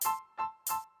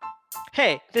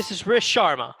Hey, this is Rish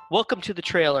Sharma. Welcome to the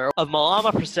trailer of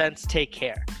Malama Presents Take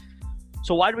Care.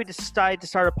 So why did we decide to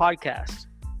start a podcast?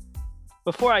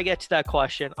 Before I get to that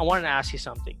question, I wanted to ask you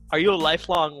something. Are you a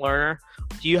lifelong learner?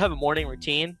 Do you have a morning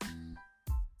routine?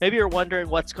 Maybe you're wondering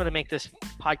what's going to make this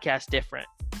podcast different.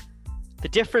 The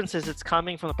difference is it's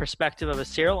coming from the perspective of a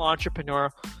serial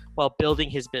entrepreneur while building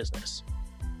his business.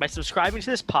 By subscribing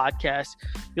to this podcast,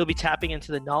 you'll be tapping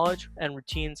into the knowledge and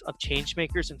routines of change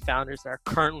makers and founders that are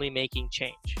currently making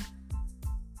change.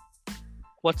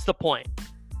 What's the point?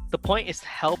 The point is to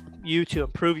help you to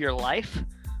improve your life.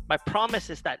 My promise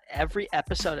is that every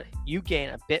episode you gain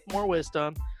a bit more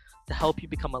wisdom to help you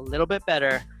become a little bit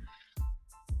better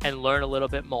and learn a little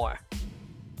bit more.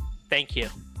 Thank you.